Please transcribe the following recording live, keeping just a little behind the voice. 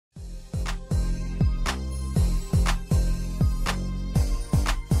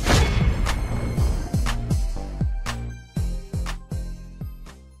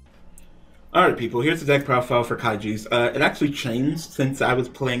Alright people, here's the deck profile for Kaiju's. It actually changed since I was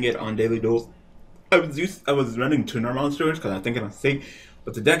playing it on Daily Duels. I was running tuner monsters because I think I'm safe,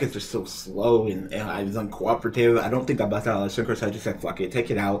 but the deck is just so slow and I was uncooperative. I don't think I busted out a synchro, so I just said fuck it, take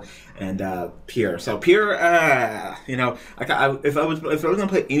it out and Pure. So Pure, you know, if I was gonna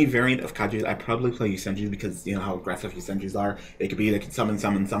play any variant of Kaiju, I'd probably play Yusenjus because you know how aggressive Yusenjus are. They could be they can summon,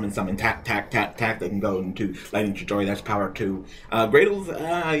 tap, tap, tap, tap. They can go into Lightning Trajectory. That's power 2. Gradles,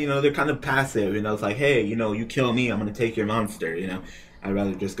 you know, they're kind of passive. You know, it's like, hey, you know, you kill me, I'm gonna take your monster. You know. I'd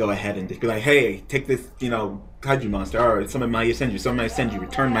rather just go ahead and just be like, hey, take this, you know, Kaiju monster, or summon my Yusenju,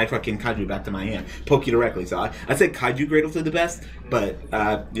 return my fucking Kaiju back to my hand, poke you directly. So I say Kaiju Gradles are the best, but,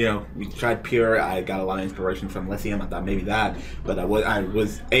 you know, we tried Pure, I got a lot of inspiration from Lithium, I thought maybe that, but I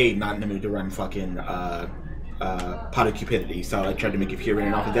was not in the mood to run fucking, Pot of Cupidity, so I tried to make it Pure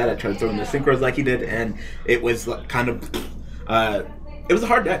running off of that. I tried to throw in the synchros like he did, and it was kind of, it was a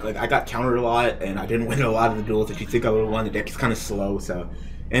hard deck. Like, I got countered a lot, and I didn't win a lot of the duels that you think I would have won. The deck is kind of slow, so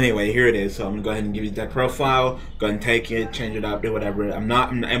anyway, here it is. So I'm gonna go ahead and give you the deck profile. Go ahead and take it, change it up, do whatever. I'm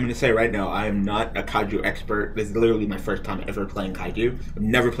gonna say right now, I am not a Kaiju expert. This is literally my first time ever playing Kaiju. I've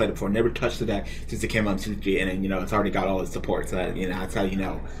never played it before, never touched the deck since it came on CG, and then, you know, it's already got all its support. So that, you know, that's how you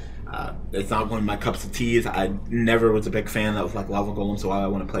know. It's not one of my cups of teas. I never was a big fan of like Lava Golem, so I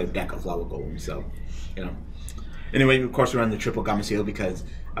want to play a deck of Lava Golem. So, you know. Anyway, of course, we run the triple Gamma Seal because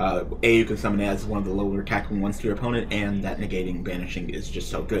A, you can summon it as one of the lower attacking ones to your opponent, and that negating banishing is just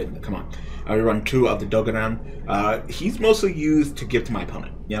so good. Come on. We run 2 of the Dogoran. He's mostly used to give to my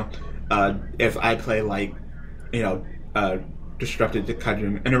opponent. You know, if I play like, you know, Disrupted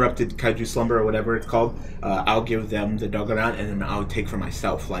Kaiju, Interrupted Kaiju Slumber or whatever it's called, I'll give them the Dogoran, and then I'll take for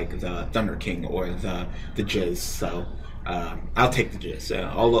myself like the Thunder King or the Jizz. So I'll take the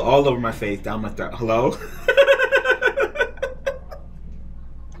Jizz all over my face, down my throat. Hello.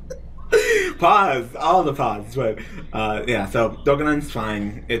 Pause, all the pause, but yeah, so Dogonan's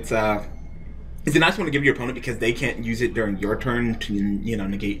fine. It's a nice one to give your opponent because they can't use it during your turn to, you know,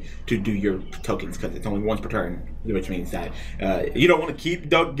 negate to do your tokens because it's only once per turn, which means that you don't want to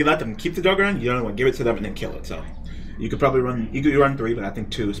you let them keep the Dogonan, you don't want to give it to them and then kill it. So you could probably run 3, but I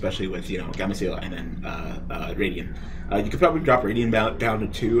think 2, especially with, you know, Gamma Seal and then Radiant. You could probably drop Radiant down to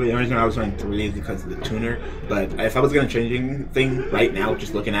 2. The only reason I was running 3 is because of the tuner. But if I was going to change anything right now,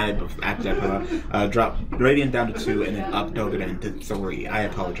 just looking at it after that, drop Radiant down to 2 and then up Dogoran to 3. I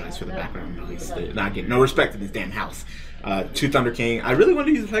apologize for the background noise. Not getting no respect in this damn house. 2 Thunder King. I really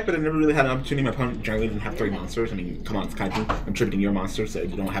wanted to use the effect, but I never really had an opportunity. My opponent generally didn't have 3 monsters. I mean, come on, it's Kaiju. I'm contributing your monsters, so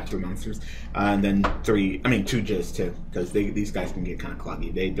you don't have 3 monsters. And then 2 Jizz too, because these guys can get kind of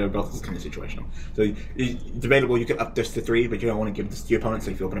cloggy. They're both kind of situational. So it's debatable. You could up this to 3, but you don't want to give this to your opponent. So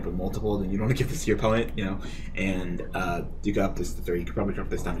if you open up with multiple, then you don't want to give this to your opponent, you know. And you could up this to 3. You could probably drop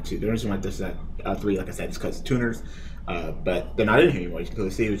this down to 2. The reason why this is at 3, like I said, is because tuners. But they're not in here anymore. You can clearly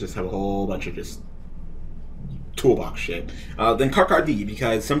see we just have a whole bunch of just toolbox shit. Then card D,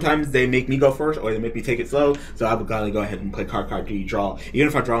 because sometimes they make me go first or they make me take it slow, so I would gladly go ahead and play card D, draw. Even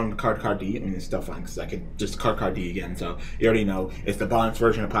if I draw on card D, I mean, it's still fine because I could just card D again. So you already know it's the balanced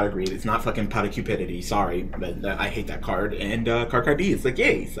version of Pot of Greed. It's not fucking Pot of Cupidity, sorry, but I hate that card. And card D, it's like,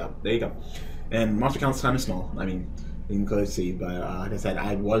 yay, so there you go. And monster count's kind of small, I mean, you can clearly see, but like I said,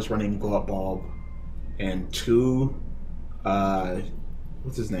 I was running Glow Up Bulb and 2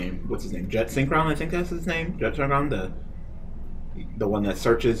 what's his name? Jet Synchron, I think that's his name. Jet Synchron, the one that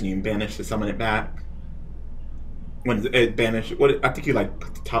searches and you can banish to summon it back. When it banish, I think you like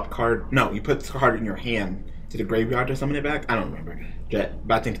put the top card. No, you put the card in your hand to the graveyard to summon it back. I don't remember. Jet,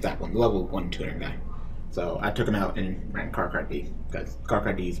 but I think it's that one, the level 1 tuner guy. So I took him out and ran card D because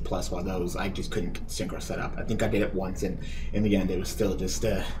card D is plus, while those I just couldn't synchro set up. I think I did it once, and in the end it was still just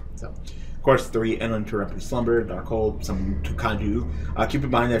so. Of course, 3 Uninterrupted Slumber, Dark Hole, some Kaiju. Keep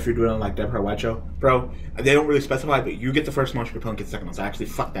in mind that if you're doing like Dead Pro, they don't really specify, but you get the first monster, your opponent gets the second one. So I actually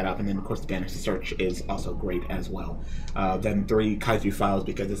fucked that up, and then of course the Banish to Search is also great as well. Then 3 Kaiju Files,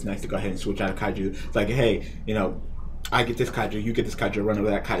 because it's nice to go ahead and switch out of Kaiju. It's like, hey, you know, I get this Kaiju, you get this Kaiju, run over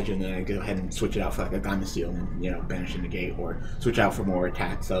that Kaiju, and then I go ahead and switch it out for like a Gamma Seal, and, you know, banish and negate, or switch out for more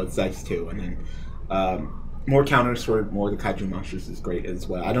attack. So it's nice too. And then more counters for more of the Kaiju monsters is great as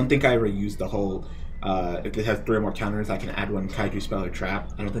well. I don't think I ever used the whole, if it has 3 or more counters, I can add 1 Kaiju spell or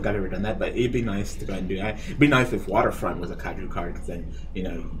trap. I don't think I've ever done that, but it'd be nice to go ahead and do that. It'd be nice if Waterfront was a Kaiju card, because then, you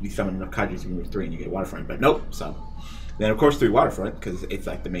know, you summon enough Kaijus, you move 3 and you get Waterfront, but nope, so. Then of course 3 Waterfront, because it's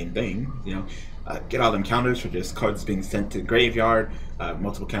like the main thing, you know. Get all them counters for just cards being sent to the graveyard,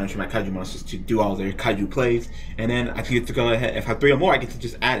 multiple counters for my Kaiju monsters to do all their Kaiju plays, and then I get to go ahead, if I have 3 or more, I get to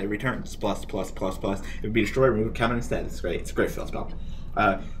just add it, returns, plus. If it be destroyed, remove a counter instead. It's great. It's a great field spell.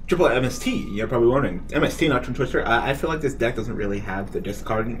 Triple MST, you're probably wondering. MST, not Twin Twister. I feel like this deck doesn't really have the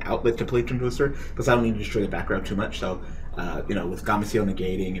discarding outlet to play Twin Twister, because I don't need to destroy the back row too much, so, you know, with Gamma Seal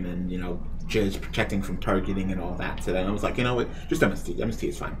negating, and then, you know, Jizz protecting from targeting and all that, so then I was like, you know what, just MST. MST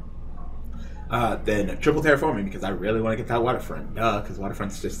is fine. Then triple terraforming, because I really want to get that waterfront. Because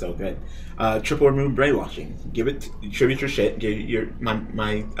waterfront's just so good. Triple remove brainwashing. Give it, tribute your shit. Give your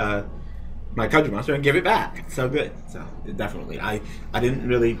my Kaiju monster and give it back. It's so good. So definitely, I didn't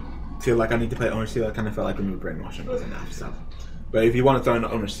really feel like I need to play Owner Seal. I kind of felt like remove brainwashing was enough. So, but if you want to throw in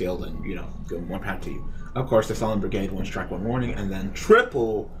Owner Seal, then you know, go more power to you. Of course, the Solemn Brigade, 1 strike, 1 warning, and then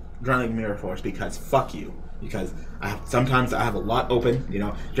triple Drowning Mirror Force, because fuck you. Because sometimes I have a lot open, you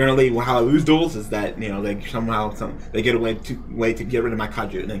know. Generally, how I lose duels is that, you know, they they get a way to get rid of my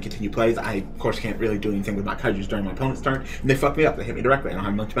Kaiju and then continue plays. I, of course, can't really do anything with my Kaijus during my opponent's turn, and they fuck me up. They hit me directly. I don't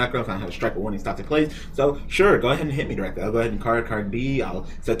have much back row, so I don't have a strike or warning stop their plays. So, sure, go ahead and hit me directly. I'll go ahead and card B. I'll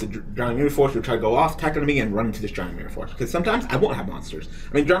set the Drowning Mirror Force, will try to go off, attack on me, and run into this Drowning Mirror Force. Because sometimes I won't have monsters.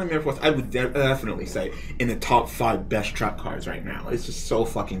 I mean, Drowning Mirror Force, I would definitely say in the top 5 best trap cards right now. It's just so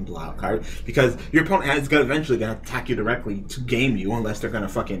fucking blowout card, because your opponent is eventually going to attack you directly to game you, unless they're gonna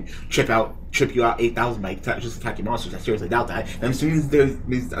fucking trip you out 8,000 by just attack your monsters. I seriously doubt that. And as soon as there's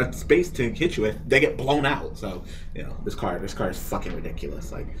a space to hit you with, they get blown out. So, you know, this card is fucking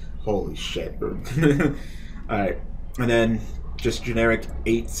ridiculous. Like, holy shit. Alright. And then just generic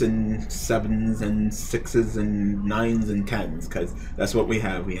 8s and 7s and 6s and 9s and 10s, because that's what we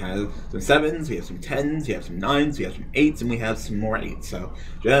have. We have some 7s, we have some 10s, we have some 9s, we have some 8s, and we have some more 8s. So,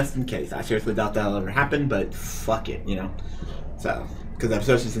 just in case. I seriously doubt that'll ever happen, but fuck it, you know? So, because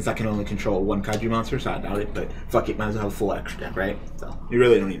especially since I can only control 1 Kaiju monster, so I doubt it, but fuck it, might as well have a full extra deck, right? So, you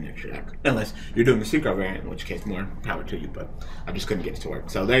really don't need an extra deck. Unless you're doing the Secret variant, in which case, more power to you, but I just couldn't get it to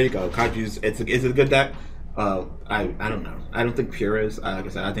work. So, there you go. Kaiju's, is it a good deck? I don't know. I don't think Pure is. Like I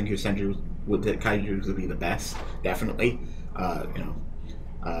said, I think your Senju with the Kaiju would be the best, definitely. You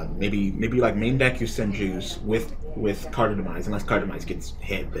know, maybe like main deck your Senjus with Card Demise, unless Card Demise gets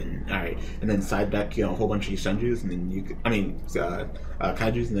hit, then alright. And then side deck, you know, a whole bunch of your Senjus, and then you can,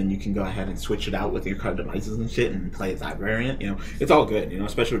 Kaijus, and then you can go ahead and switch it out with your Card Demises and shit, and play that variant. You know, it's all good. You know,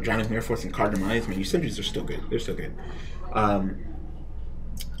 especially with Drowning Mirror Force and Card Demise. I mean, your Senjus are still good. They're still good.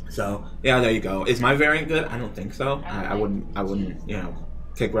 So yeah, there you go. Is my variant good? I don't think so. I wouldn't, you know,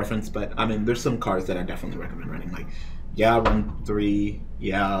 take reference. But I mean, there's some cards that I definitely recommend running. Like, yeah, run 3.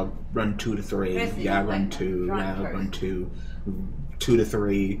 Yeah, run 2 to 3. Yeah, run 2. Yeah, run 2. 2 to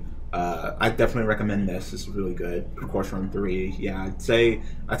 3. I definitely recommend this. This is really good. Of course, run 3. Yeah, I'd say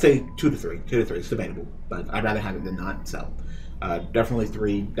 2 to 3. 2 to 3. It's debatable, but I'd rather have it than not. So definitely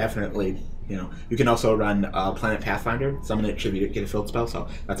 3. Definitely. You know, you can also run Planet Pathfinder, summon it, tribute it, get a field spell, so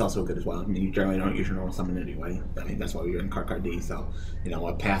that's also good as well. I mean, you generally don't use your normal summon anyway. I mean, that's why you're in card D, so, you know,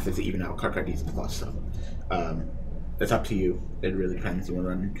 a path is even out, card D is a plus, so. It's up to you. It really depends. You want to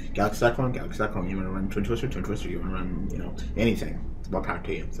run Galaxy Cyclone? Galaxy Cyclone. You want to run Twin Twister? Twin Twister. You want to run, you know, anything. It's about power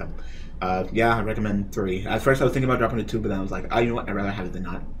to you, so. Yeah, I recommend 3. At first I was thinking about dropping to 2, but then I was like, oh, you know what, I'd rather have it than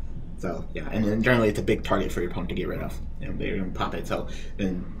not. So, yeah, and then generally it's a big target for your opponent to get rid of. You know, they're going to pop it, so,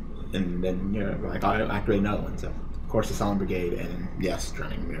 and then you're like, I activate another one. So, of course, the Solemn Brigade, and yes,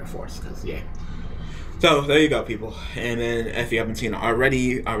 Drowning Mirror Force, because, yeah. So, there you go, people. And then, if you haven't seen it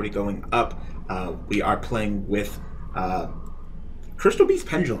already going up, we are playing with Crystal Beast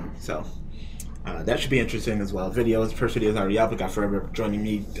Pendulum. So, that should be interesting as well. First video is already up. We got Forever joining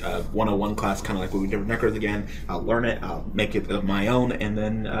me, 101 class, kind of like what we did with Necros again. I'll learn it, I'll make it of my own, and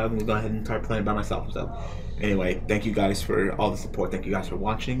then we'll go ahead and start playing by myself. So, anyway, thank you guys for all the support. Thank you guys for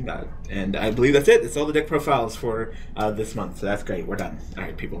watching. And I believe that's it. That's all the deck profiles for this month. So that's great. We're done. All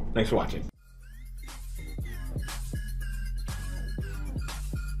right, people. Thanks for watching.